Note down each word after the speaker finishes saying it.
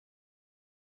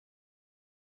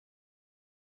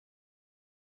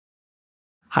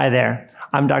Hi there.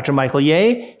 I'm Dr. Michael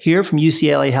Ye, here from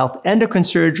UCLA Health Endocrine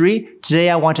Surgery. Today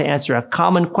I want to answer a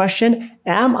common question.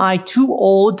 Am I too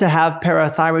old to have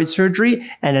parathyroid surgery?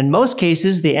 And in most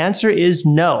cases, the answer is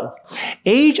no.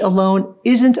 Age alone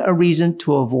isn't a reason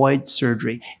to avoid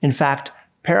surgery. In fact,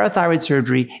 parathyroid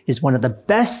surgery is one of the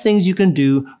best things you can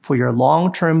do for your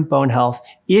long-term bone health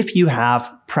if you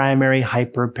have primary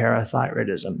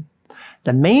hyperparathyroidism.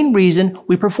 The main reason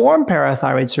we perform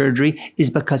parathyroid surgery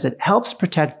is because it helps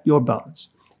protect your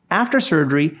bones. After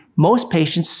surgery, most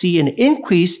patients see an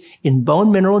increase in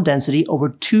bone mineral density over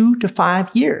 2 to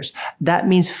 5 years. That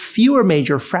means fewer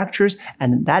major fractures,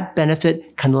 and that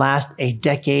benefit can last a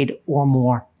decade or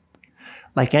more.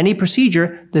 Like any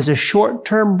procedure, there's a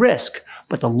short-term risk,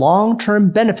 but the long-term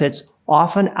benefits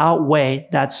often outweigh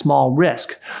that small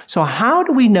risk. So how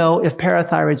do we know if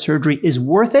parathyroid surgery is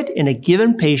worth it in a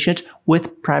given patient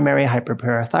with primary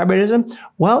hyperparathyroidism?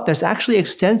 Well, there's actually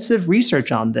extensive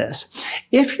research on this.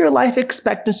 If your life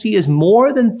expectancy is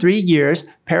more than 3 years,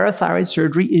 parathyroid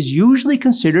surgery is usually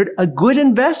considered a good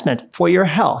investment for your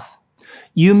health.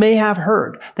 You may have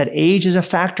heard that age is a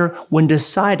factor when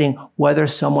deciding whether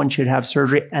someone should have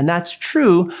surgery, and that's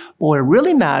true, but what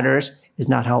really matters is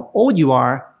not how old you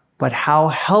are, but how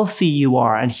healthy you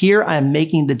are. And here I'm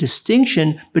making the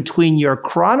distinction between your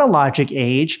chronologic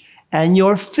age and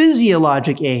your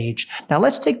physiologic age. Now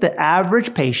let's take the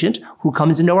average patient who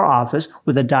comes into our office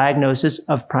with a diagnosis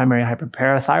of primary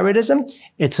hyperparathyroidism.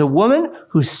 It's a woman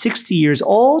who's 60 years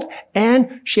old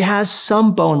and she has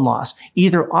some bone loss,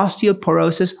 either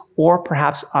osteoporosis or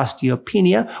perhaps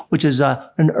osteopenia, which is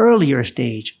an earlier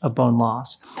stage of bone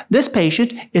loss. This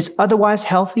patient is otherwise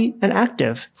healthy and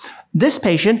active. This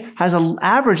patient has an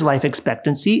average life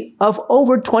expectancy of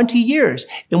over 20 years,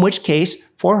 in which case,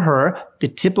 for her, the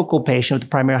typical patient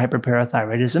with primary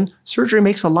hyperparathyroidism, surgery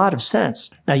makes a lot of sense.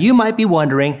 Now, you might be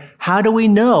wondering, how do we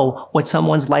know what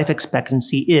someone's life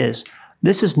expectancy is?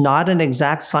 This is not an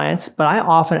exact science, but I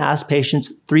often ask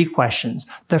patients 3 questions.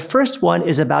 The first one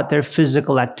is about their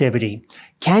physical activity.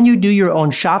 Can you do your own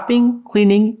shopping,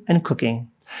 cleaning, and cooking?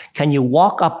 Can you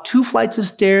walk up 2 flights of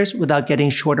stairs without getting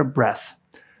short of breath?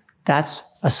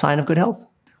 That's a sign of good health.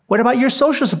 What about your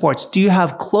social supports? Do you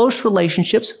have close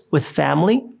relationships with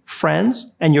family,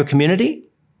 friends, and your community?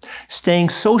 Staying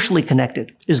socially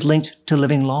connected is linked to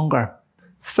living longer.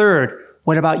 Third,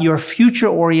 what about your future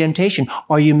orientation?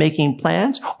 Are you making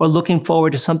plans or looking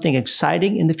forward to something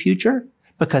exciting in the future?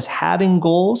 Because having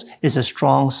goals is a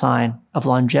strong sign of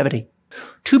longevity.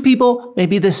 2 people may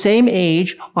be the same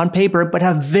age on paper, but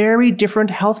have very different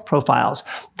health profiles.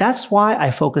 That's why I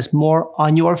focus more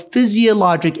on your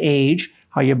physiologic age,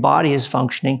 how your body is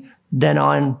functioning, than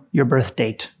on your birth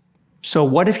date. So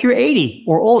what if you're 80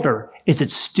 or older? Is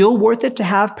it still worth it to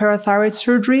have parathyroid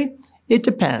surgery? It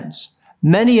depends.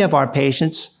 Many of our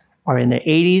patients are in their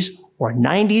 80s or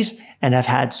 90s and have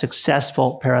had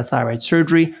successful parathyroid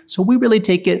surgery, so we really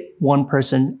take it one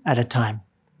person at a time.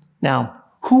 Now,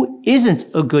 who isn't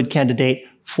a good candidate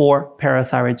for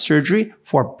parathyroid surgery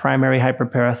for primary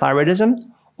hyperparathyroidism?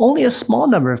 Only a small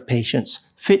number of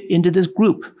patients fit into this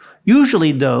group,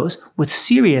 usually those with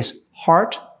serious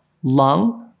heart,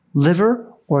 lung,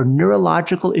 liver, or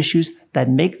neurological issues that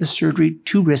make the surgery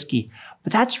too risky.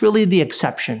 But that's really the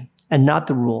exception and not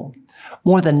the rule.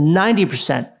 More than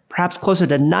 90%, perhaps closer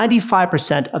to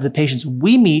 95% of the patients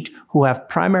we meet who have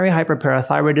primary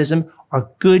hyperparathyroidism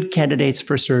are good candidates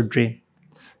for surgery.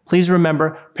 Please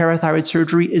remember, parathyroid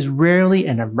surgery is rarely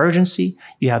an emergency.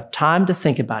 You have time to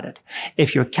think about it.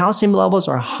 If your calcium levels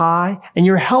are high and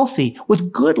you're healthy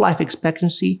with good life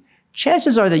expectancy,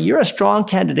 chances are that you're a strong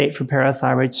candidate for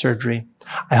parathyroid surgery.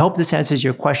 I hope this answers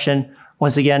your question.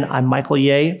 Once again, I'm Michael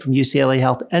Ye from UCLA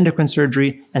Health Endocrine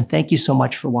Surgery, and thank you so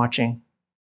much for watching.